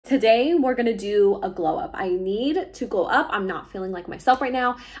Today, we're gonna do a glow up. I need to glow up. I'm not feeling like myself right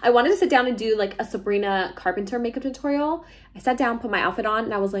now. I wanted to sit down and do like a Sabrina Carpenter makeup tutorial. I sat down, put my outfit on,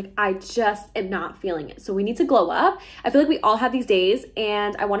 and I was like, I just am not feeling it. So we need to glow up. I feel like we all have these days,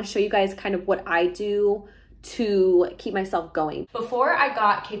 and I wanna show you guys kind of what I do to keep myself going. Before I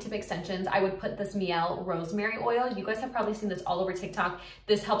got K-tip extensions, I would put this Miel rosemary oil. You guys have probably seen this all over TikTok.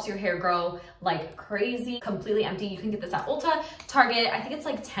 This helps your hair grow like crazy, completely empty. You can get this at Ulta, Target. I think it's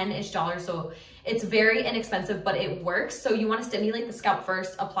like $10-ish, so it's very inexpensive, but it works. So you want to stimulate the scalp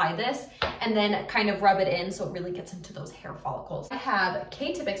first, apply this, and then kind of rub it in so it really gets into those hair follicles. I have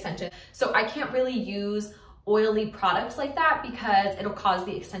K-tip extension, so I can't really use oily products like that because it'll cause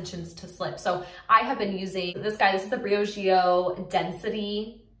the extensions to slip. So I have been using this guy. This is the Briogeo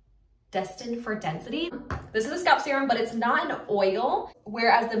Density, Destined for Density. This is a scalp serum, but it's not an oil,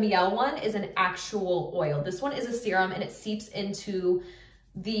 whereas the Miel one is an actual oil. This one is a serum and it seeps into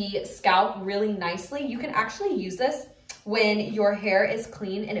the scalp really nicely. You can actually use this when your hair is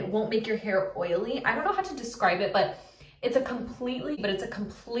clean and it won't make your hair oily. I don't know how to describe it, but it's a completely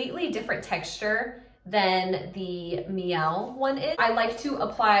different texture than the Miel one is. I like to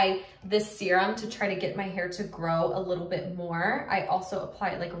apply this serum to try to get my hair to grow a little bit more. I also apply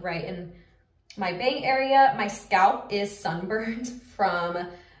it like right in my bang area. My scalp is sunburned from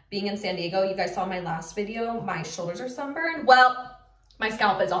being in San Diego. You guys saw my last video, my shoulders are sunburned. Well, my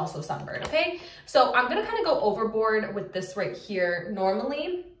scalp is also sunburned, okay? So I'm gonna kind of go overboard with this right here.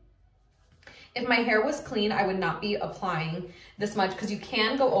 Normally, if my hair was clean, I would not be applying this much because you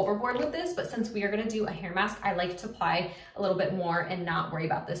can go overboard with this, but since we are gonna do a hair mask, I like to apply a little bit more and not worry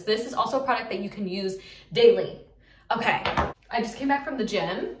about this. This is also a product that you can use daily. Okay, I just came back from the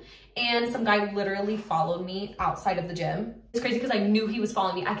gym and some guy literally followed me outside of the gym. It's crazy because I knew he was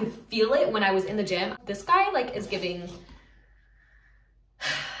following me. I could feel it when I was in the gym. This guy like is giving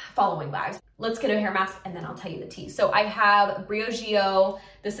following vibes. Let's get a hair mask and then I'll tell you the tea. So I have Briogeo.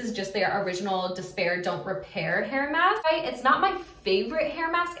 This is just their original Despair Don't Repair hair mask. It's not my favorite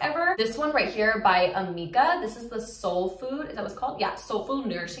hair mask ever. This one right here by Amika. This is the Soul Food. Is that what it's called? Yeah, Soul Food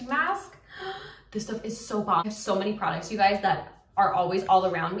Nourishing Mask. This stuff is so bomb. I have so many products, you guys, that are always all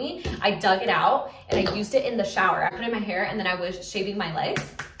around me. I dug it out and I used it in the shower. I put it in my hair and then I was shaving my legs.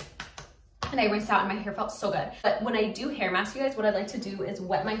 And I rinsed out and my hair felt so good. But when I do hair masks, you guys, what I like to do is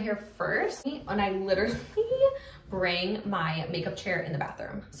wet my hair first. And I literally bring my makeup chair in the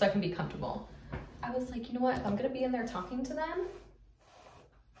bathroom so I can be comfortable. I was like, you know what? If I'm gonna be in there talking to them,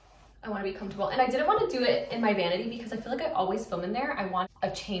 I wanna be comfortable. And I didn't wanna do it in my vanity because I feel like I always film in there. I want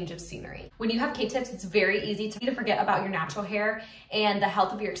a change of scenery. When you have K-tips, it's very easy to forget about your natural hair and the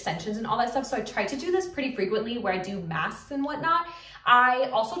health of your extensions and all that stuff. So I try to do this pretty frequently where I do masks and whatnot. I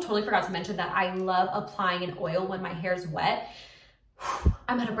also totally forgot to mention that I love applying an oil when my hair is wet.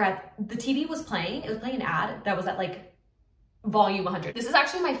 I'm out of breath. The TV was playing, it was playing an ad that was at like volume 100. This is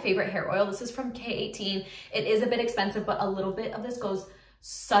actually my favorite hair oil. This is from K18. It is a bit expensive, but a little bit of this goes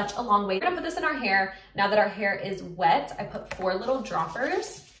such a long way. We're gonna put this in our hair. Now that our hair is wet, I put 4 little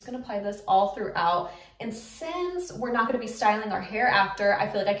droppers. I'm gonna apply this all throughout. And since we're not gonna be styling our hair after, I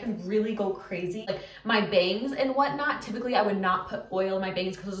feel like I can really go crazy. Like my bangs and whatnot, typically I would not put oil in my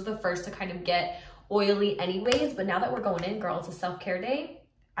bangs because those are the first to kind of get oily anyways. But now that we're going in, girl, it's a self-care day,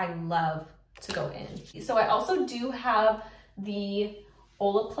 I love to go in. So I also do have the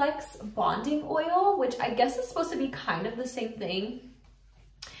Olaplex bonding oil, which I guess is supposed to be kind of the same thing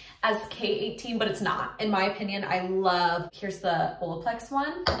as K18, but it's not. In my opinion, I love, here's the Olaplex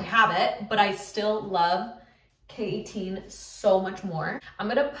one. I have it, but I still love K18 so much more. I'm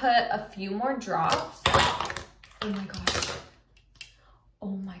gonna put a few more drops. Oh my gosh. Oh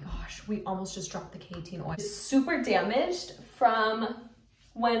my gosh, we almost just dropped the K18 oil. It's super damaged from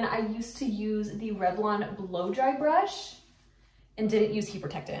when I used to use the Revlon blow dry brush and didn't use heat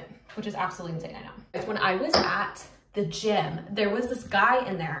protectant, which is absolutely insane, I know. When I was at the gym, there was this guy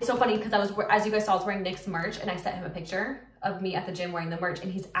in there. It's so funny because I was, as you guys saw, I was wearing NYX merch and I sent him a picture of me at the gym wearing the merch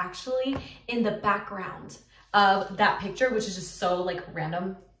and he's actually in the background of that picture, which is just so like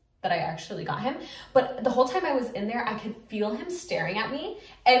random that I actually got him. But the whole time I was in there, I could feel him staring at me.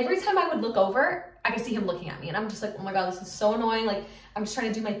 Every time I would look over, I could see him looking at me and I'm just like, oh my God, this is so annoying. Like I'm just trying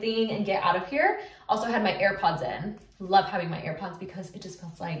to do my thing and get out of here. Also had my AirPods in. Love having my AirPods because it just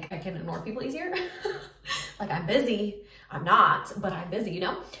feels like I can ignore people easier. Like I'm busy. I'm not, but I'm busy, you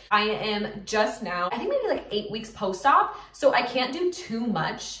know? I am just now, I think maybe like 8 weeks post-op. So I can't do too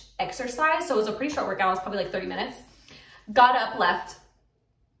much exercise. So it was a pretty short workout. It was probably like 30 minutes. Got up, left.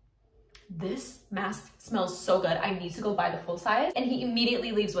 This mask smells so good. I need to go buy the full size. And he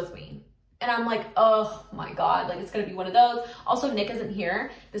immediately leaves with me. And I'm like, oh my God, like it's gonna be one of those. Also, Nick isn't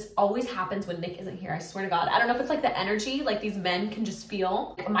here. This always happens when Nick isn't here, I swear to God. I don't know if it's like the energy, like these men can just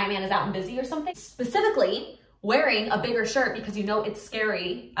feel like my man is out and busy or something. Specifically, wearing a bigger shirt because you know it's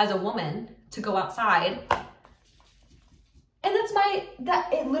scary as a woman to go outside. And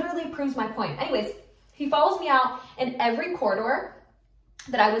it literally proves my point. Anyways, he follows me out in every corridor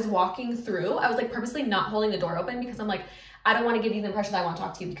that I was walking through. I was like purposely not holding the door open because I'm like, I don't want to give you the impression that I want to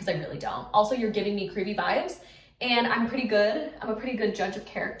talk to you because I really don't. Also, you're giving me creepy vibes and I'm pretty good. I'm a pretty good judge of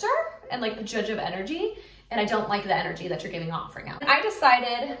character and like a judge of energy. And I don't like the energy that you're giving off right now. And I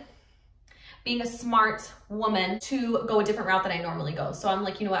decided, being a smart woman, to go a different route than I normally go. So I'm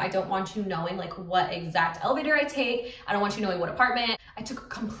like, you know what? I don't want you knowing like what exact elevator I take. I don't want you knowing what apartment. I took a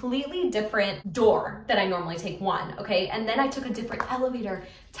completely different door than I normally take, one, okay? And then I took a different elevator.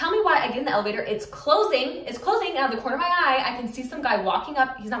 Tell me why I get in the elevator, it's closing out of the corner of my eye. I can see some guy walking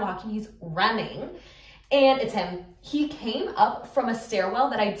up. He's not walking, he's running. And it's him. He came up from a stairwell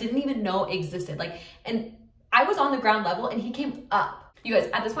that I didn't even know existed. Like, and I was on the ground level and he came up. You guys,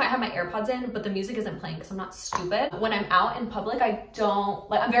 at this point I have my AirPods in, but the music isn't playing because I'm not stupid. When I'm out in public,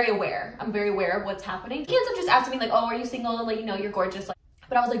 I'm very aware. I'm very aware of what's happening. He ends up just asking me like, oh, are you single? Like, you know, you're gorgeous. Like,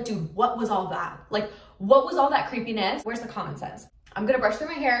 but I was like, dude, what was all that? Like, what was all that creepiness? Where's the common sense? I'm gonna brush through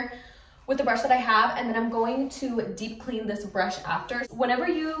my hair with the brush that I have, and then I'm going to deep clean this brush after. Whenever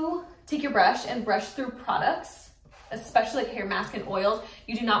you take your brush and brush through products, especially like hair mask and oils,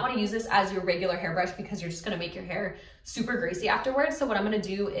 you do not want to use this as your regular hairbrush because you're just going to make your hair super greasy afterwards. So what I'm going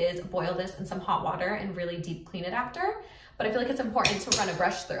to do is boil this in some hot water and really deep clean it after. But I feel like it's important to run a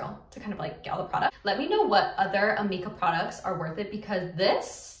brush through to kind of like get all the product. Let me know what other Amika products are worth it because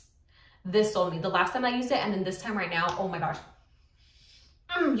this sold me. The last time I used it and then this time right now, oh my gosh.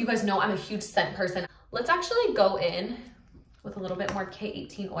 You guys know I'm a huge scent person. Let's actually go in with a little bit more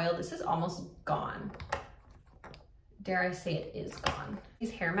K18 oil. This is almost gone. Dare I say it is gone. These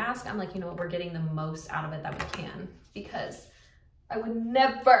hair masks, I'm like, you know what, we're getting the most out of it that we can because I would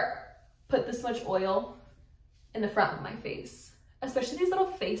never put this much oil in the front of my face, especially these little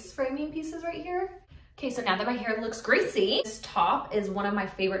face framing pieces right here. Okay, so now that my hair looks greasy, this top is one of my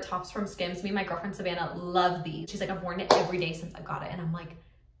favorite tops from Skims. Me and my girlfriend Savannah love these. She's like, I've worn it every day since I got it. And I'm like,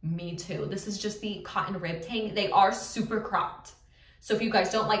 me too. This is just the cotton rib tank. They are super cropped. So if you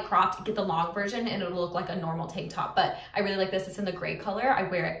guys don't like cropped, get the long version and it'll look like a normal tank top. But I really like this. It's in the gray color. I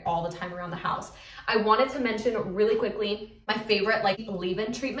wear it all the time around the house. I wanted to mention really quickly my favorite like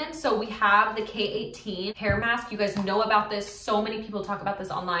leave-in treatment. So we have the K18 hair mask. You guys know about this. So many people talk about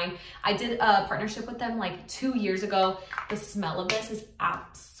this online. I did a partnership with them like 2 years ago. The smell of this is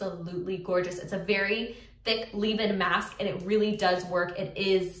absolutely gorgeous. It's a very thick leave-in mask and it really does work. It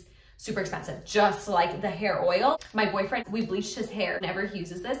is super expensive, just like the hair oil. My boyfriend, we bleached his hair whenever he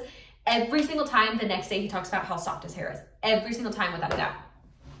uses this. Every single time the next day he talks about how soft his hair is. Every single time without a doubt.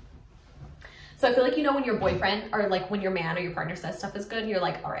 So I feel like, you know, when your boyfriend or like when your man or your partner says stuff is good, you're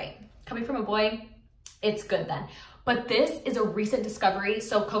like, all right, coming from a boy, it's good then. But this is a recent discovery.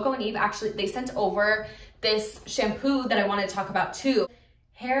 So Coco and Eve actually, they sent over this shampoo that I wanted to talk about too.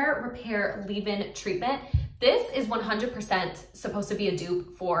 Hair repair leave-in treatment. This is 100% supposed to be a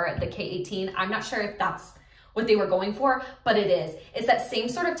dupe for the K18. I'm not sure if that's what they were going for, but it is. It's that same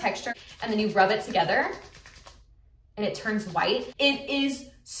sort of texture, and then you rub it together and it turns white. It is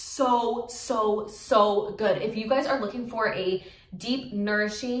so, so, so good. If you guys are looking for a deep,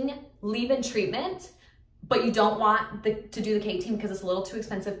 nourishing leave-in treatment, but you don't want to do the K18 because it's a little too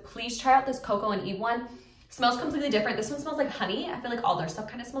expensive, please try out this Coco and Eve one. Smells completely different. This one smells like honey. I feel like all their stuff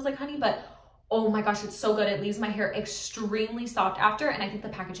kind of smells like honey, but oh my gosh, it's so good. It leaves my hair extremely soft after, and I think the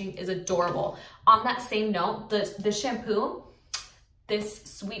packaging is adorable. On that same note, this shampoo, this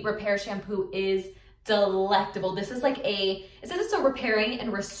Sweet Repair shampoo is delectable. This is like it says it's a repairing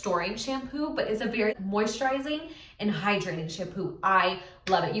and restoring shampoo, but it's a very moisturizing and hydrating shampoo. I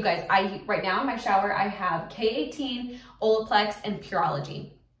love it. You guys, right now in my shower, I have K18, Olaplex, and Pureology.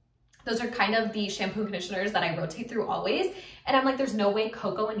 Those are kind of the shampoo and conditioners that I rotate through always. And I'm like, there's no way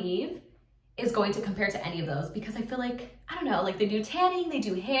Coco and Eve is going to compare to any of those because I feel like, I don't know, like they do tanning, they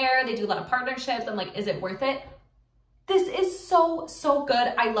do hair, they do a lot of partnerships. I'm like, is it worth it? This is so, so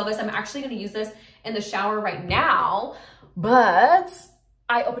good. I love this. I'm actually going to use this in the shower right now, but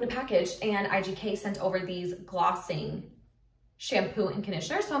I opened a package and IGK sent over these glossing shampoo and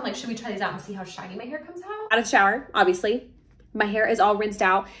conditioner. So I'm like, should we try these out and see how shiny my hair comes out? Out of the shower, obviously. My hair is all rinsed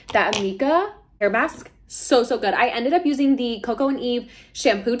out. That Amika hair mask, so, so good. I ended up using the Coco and Eve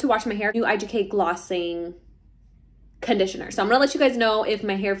shampoo to wash my hair. New IGK glossing conditioner. So I'm gonna let you guys know if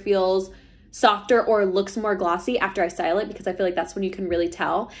my hair feels softer or looks more glossy after I style it, because I feel like that's when you can really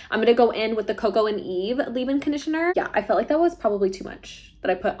tell. I'm gonna go in with the Coco and Eve leave-in conditioner. Yeah, I felt like that was probably too much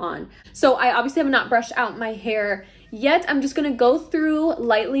that I put on. So I obviously have not brushed out my hair yet. I'm just gonna go through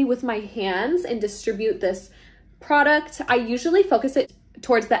lightly with my hands and distribute this product. I usually focus it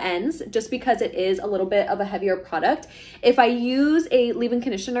towards the ends just because it is a little bit of a heavier product. If I use a leave-in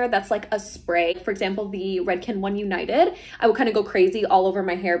conditioner that's like a spray, for example, the Redken One United, I will kind of go crazy all over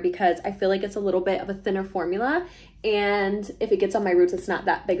my hair because I feel like it's a little bit of a thinner formula. And if it gets on my roots, it's not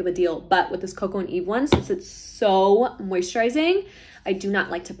that big of a deal. But with this Coco and Eve one, since it's so moisturizing, I do not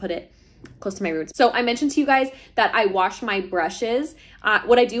like to put it close to my roots. So I mentioned to you guys that I wash my brushes.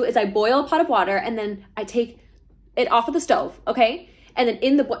 What I do is I boil a pot of water and then I take it off of the stove, okay? And then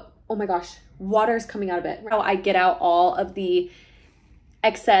in the, oh my gosh, water is coming out of it. Now I get out all of the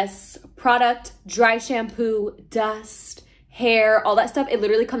excess product, dry shampoo, dust, hair, all that stuff. It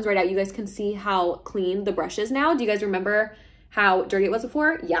literally comes right out. You guys can see how clean the brush is now. Do you guys remember how dirty it was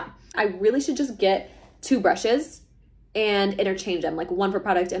before? Yeah. I really should just get 2 brushes and interchange them, like one for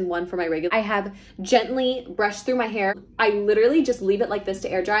product and one for my regular. I have gently brushed through my hair. I literally just leave it like this to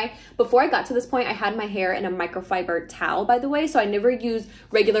air dry. Before I got to this point, I had my hair in a microfiber towel, by the way, so I never use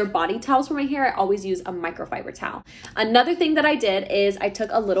regular body towels for my hair. I always use a microfiber towel. Another thing that I did is I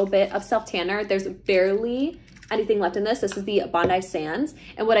took a little bit of self-tanner. There's barely anything left in this. This is the Bondi Sands.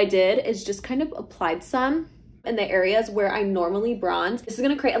 And what I did is just kind of applied some in the areas where I normally bronze. This is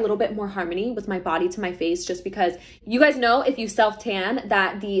gonna create a little bit more harmony with my body to my face, just because you guys know if you self-tan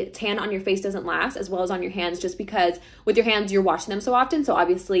that the tan on your face doesn't last, as well as on your hands, just because with your hands you're washing them so often, so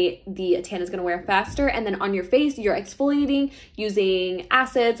obviously the tan is gonna wear faster, and then on your face you're exfoliating using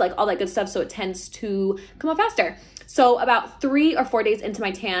acids, like all that good stuff, so it tends to come off faster. So about 3 or 4 days into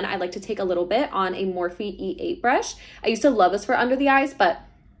my tan, I like to take a little bit on a Morphe E8 brush. I used to love this for under the eyes, but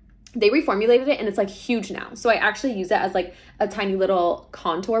they reformulated it and it's like huge now. So I actually use it as like a tiny little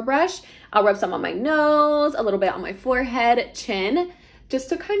contour brush. I'll rub some on my nose, a little bit on my forehead, chin, just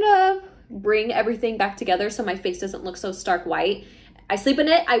to kind of bring everything back together so my face doesn't look so stark white. I sleep in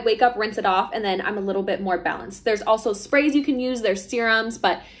it, I wake up, rinse it off, and then I'm a little bit more balanced. There's also sprays you can use, there's serums,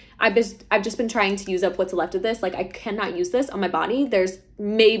 but I've just been trying to use up what's left of this. Like I cannot use this on my body. There's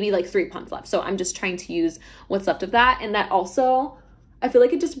maybe like 3 pumps left. So I'm just trying to use what's left of that. And that also, I feel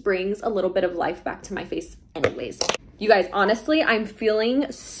like it just brings a little bit of life back to my face anyways. You guys, honestly, I'm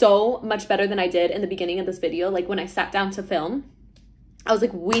feeling so much better than I did in the beginning of this video. Like when I sat down to film, I was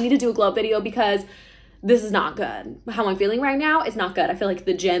like, we need to do a glow up video because this is not good. How I'm feeling right now is not good. I feel like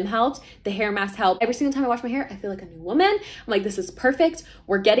the gym helped, the hair mask helped. Every single time I wash my hair, I feel like a new woman. I'm like, this is perfect.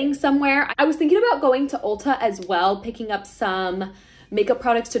 We're getting somewhere. I was thinking about going to Ulta as well, picking up some makeup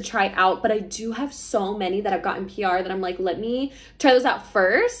products to try out, but I do have so many that I've gotten PR that I'm like, let me try those out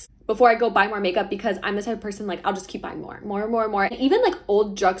first before I go buy more makeup, because I'm the type of person, like, I'll just keep buying more. And even like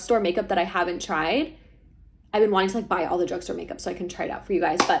old drugstore makeup that I haven't tried, I've been wanting to like buy all the drugstore makeup so I can try it out for you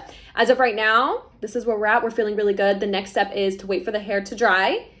guys. But as of right now, this is where we're at. We're feeling really good. The next step is to wait for the hair to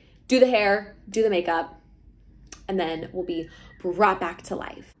dry, do the hair, do the makeup, and then we'll be brought back to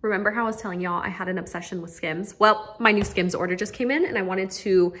life. Remember how I was telling y'all I had an obsession with Skims? Well, my new Skims order just came in and I wanted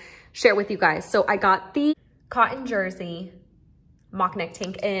to share with you guys. So I got the cotton jersey mock neck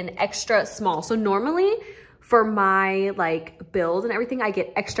tank in extra small. So normally for my like build and everything, I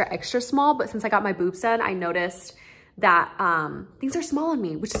get extra small, but since I got my boobs done, I noticed that things are small on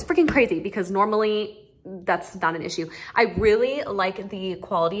me, which is freaking crazy because normally that's not an issue. I really like the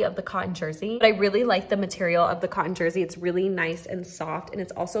quality of the cotton jersey, but I really like the material of the cotton jersey. It's really nice and soft, and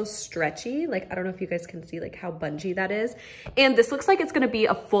it's also stretchy. Like, I don't know if you guys can see like how bungee that is. And this looks like it's gonna be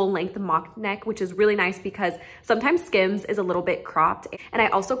a full length mock neck, which is really nice because sometimes Skims is a little bit cropped. And I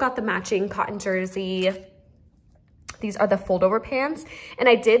also got the matching cotton jersey. These are the fold over pants. And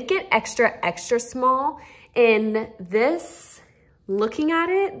I did get extra small in this. Looking at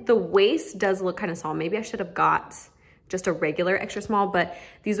it, the waist does look kind of small. Maybe I should have got just a regular extra small, but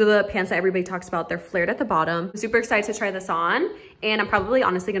these are the pants that everybody talks about. They're flared at the bottom. I'm super excited to try this on, and I'm probably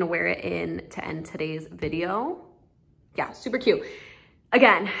honestly gonna wear it in to end today's video. Yeah, super cute.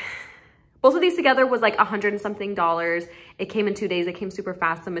 Again, both of these together was like $100 and something. It came in 2 days. It came super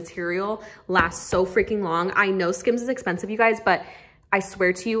fast. The material lasts so freaking long. I know Skims is expensive, you guys, but I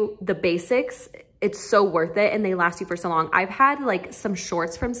swear to you, the basics, it's so worth it, and they last you for so long. I've had like some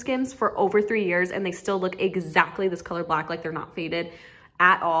shorts from Skims for over 3 years and they still look exactly this color black, like they're not faded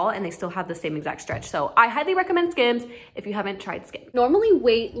at all, and they still have the same exact stretch. So I highly recommend Skims if you haven't tried Skims. Normally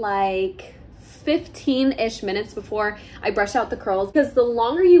wait like 15-ish minutes before I brush out the curls, because the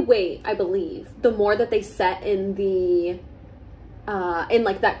longer you wait, I believe, the more that they set in the in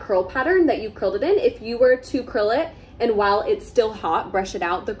like that curl pattern that you curled it in. If you were to curl it and while it's still hot, brush it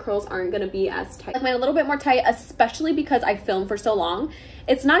out, the curls aren't gonna be as tight. I like mine a little bit more tight, especially because I film for so long.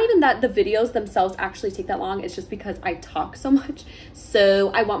 It's not even that the videos themselves actually take that long, it's just because I talk so much.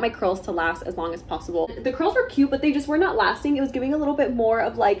 So I want my curls to last as long as possible. The curls were cute, but they just were not lasting. It was giving a little bit more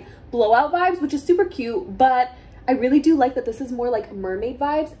of like blowout vibes, which is super cute, but I really do like that this is more like mermaid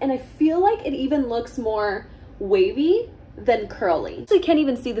vibes, and I feel like it even looks more wavy than curly. I can't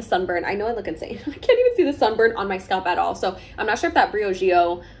even see the sunburn. I know I look insane. I can't even see the sunburn on my scalp at all. So I'm not sure if that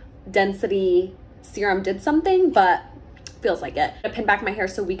Briogeo density serum did something, but feels like it. I'm gonna pin back my hair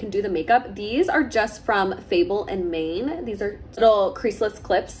so we can do the makeup. These are just from Fable and Maine. These are little creaseless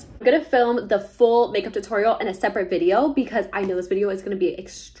clips. I'm gonna film the full makeup tutorial in a separate video because I know this video is gonna be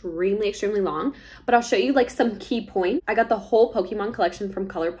extremely long, but I'll show you like some key points. I got the whole Pokemon collection from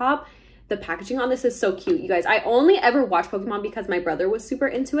ColourPop. The packaging on this is so cute, you guys. I only ever watched Pokemon because my brother was super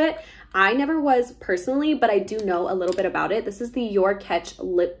into it. I never was personally, but I do know a little bit about it. This is the Your Catch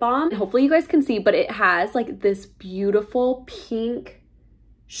lip balm. And hopefully you guys can see, but it has like this beautiful pink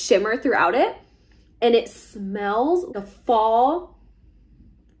shimmer throughout it. And it smells like a fall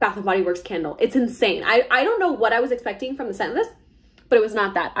Bath & Body Works candle. It's insane. I don't know what I was expecting from the scent of this, but it was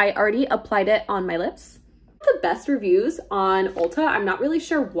not that. I already applied it on my lips. The best reviews on Ulta. I'm not really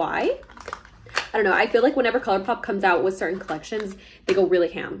sure why. I don't know. I feel like whenever ColourPop comes out with certain collections, they go really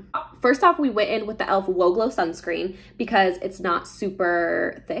ham. First off, we went in with the e.l.f. Whoa Glow sunscreen because it's not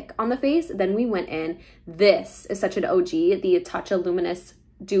super thick on the face. Then we went in. This is such an OG, the Tatcha Luminous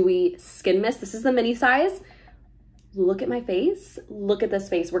Dewy Skin Mist. This is the mini size. Look at my face. Look at this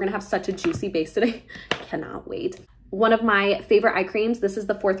face. We're going to have such a juicy base today. Cannot wait. One of my favorite eye creams. This is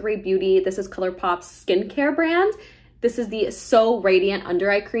the Fourth Ray Beauty. This is ColourPop's skincare brand. This is the So Radiant Under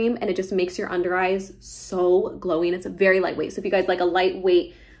Eye Cream, and it just makes your under eyes so glowing. It's very lightweight. So if you guys like a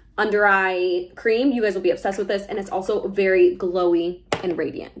lightweight under eye cream, you guys will be obsessed with this. And it's also very glowy and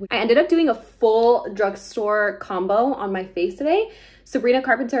radiant. I ended up doing a full drugstore combo on my face today. Sabrina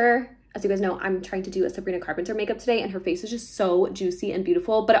Carpenter, as you guys know, I'm trying to do a Sabrina Carpenter makeup today, and her face is just so juicy and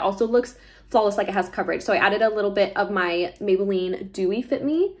beautiful, but it also looks flawless, like it has coverage. So I added a little bit of my Maybelline Dewy Fit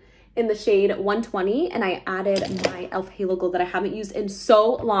Me in the shade 120, and I added my e.l.f. Halo Glow that I haven't used in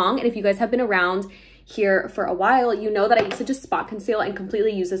so long. And if you guys have been around here for a while, you know that I used to just spot conceal and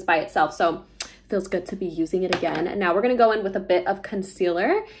completely use this by itself. So it feels good to be using it again. And now we're gonna go in with a bit of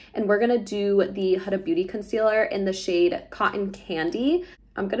concealer, and we're gonna do the Huda Beauty concealer in the shade Cotton Candy.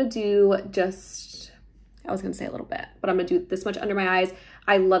 I'm gonna do just, I was gonna say a little bit, but I'm gonna do this much under my eyes.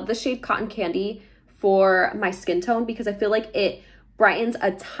 I love the shade Cotton Candy for my skin tone because I feel like it brightens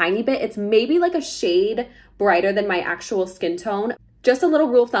a tiny bit. It's maybe like a shade brighter than my actual skin tone. Just a little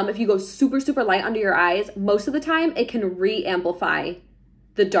rule of thumb, if you go super light under your eyes, most of the time it can re-amplify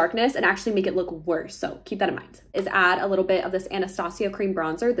the darkness and actually make it look worse. So keep that in mind. Is add a little bit of this Anastasia cream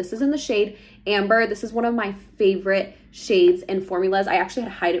bronzer. This is in the shade Amber. This is one of my favorite shades and formulas. I actually had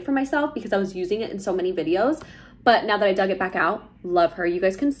to hide it from myself because I was using it in so many videos. But now that I dug it back out, love her. You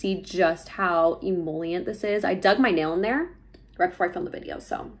guys can see just how emollient this is. I dug my nail in there right before I filmed the video.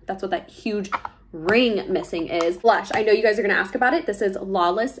 So that's what that huge ring missing is. Blush, I know you guys are gonna ask about it. This is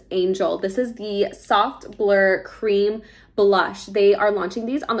Lawless Angel. This is the Soft Blur Cream Blush. They are launching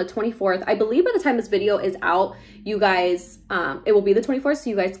these on the 24th. I believe by the time this video is out, you guys, it will be the 24th, so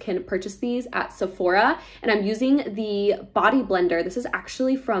you guys can purchase these at Sephora. And I'm using the Body Blender. This is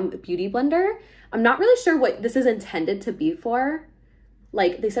actually from Beauty Blender. I'm not really sure what this is intended to be for.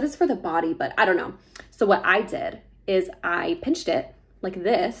 Like, they said it's for the body, but I don't know. So what I did is I pinched it like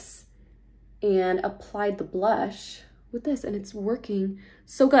this and applied the blush with this, and it's working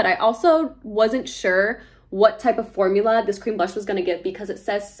so good. I also wasn't sure what type of formula this cream blush was gonna get because it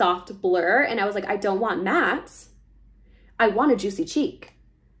says soft blur, and I was like, I don't want matte, I want a juicy cheek.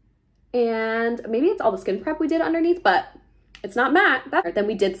 And maybe it's all the skin prep we did underneath, but it's not matte. Then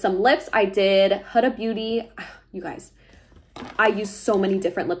we did some lips. I did Huda Beauty. You guys, I use so many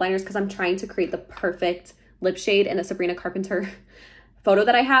different lip liners because I'm trying to create the perfect lip shade in the Sabrina Carpenter photo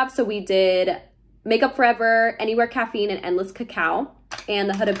that I have. So we did Makeup Forever, Anywhere Caffeine, and Endless Cacao, and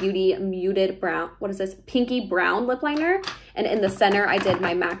the Huda Beauty Muted Brown, what is this? Pinky Brown lip liner. And in the center, I did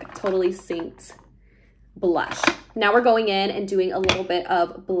my MAC Totally Synced blush. Now we're going in and doing a little bit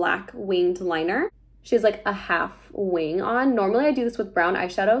of black winged liner. She has like a half wing on. Normally I do this with brown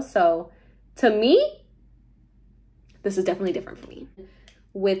eyeshadow, so to me, this is definitely different for me.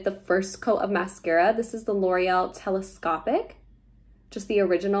 With the first coat of mascara, this is the L'Oreal Telescopic, just the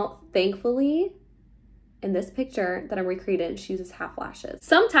original. Thankfully, in this picture that I'm recreating, she uses half lashes.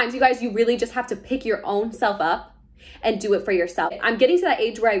 Sometimes, you guys, you really just have to pick your own self up and do it for yourself. I'm getting to that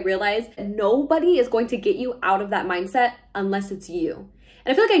age where I realize nobody is going to get you out of that mindset unless it's you.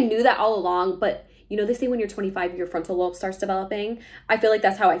 And I feel like I knew that all along, but you know, they say when you're 25, your frontal lobe starts developing. I feel like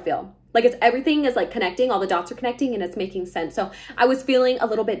that's how I feel. Like it's everything is like connecting, all the dots are connecting and it's making sense. So I was feeling a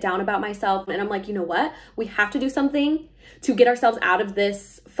little bit down about myself and I'm like, you know what? We have to do something to get ourselves out of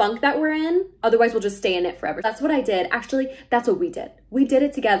this funk that we're in. Otherwise we'll just stay in it forever. That's what I did. Actually, that's what we did. We did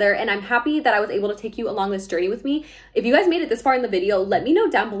it together and I'm happy that I was able to take you along this journey with me. If you guys made it this far in the video, let me know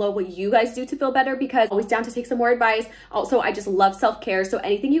down below what you guys do to feel better because I'm always down to take some more advice. Also, I just love self-care. So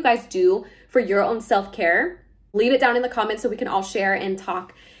anything you guys do for your own self-care, leave it down in the comments so we can all share and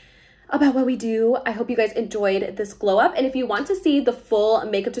talk about what we do. I hope you guys enjoyed this glow up. And if you want to see the full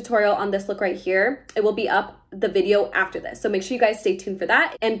makeup tutorial on this look right here, it will be up the video after this. So make sure you guys stay tuned for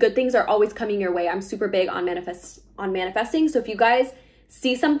that. And good things are always coming your way. I'm super big on manifesting. So if you guys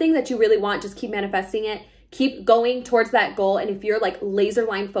see something that you really want, just keep manifesting it. Keep going towards that goal. And if you're like laser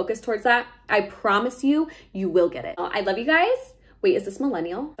line focused towards that, I promise you, you will get it. I love you guys. Wait, is this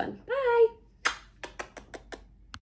millennial? Fun. Bye.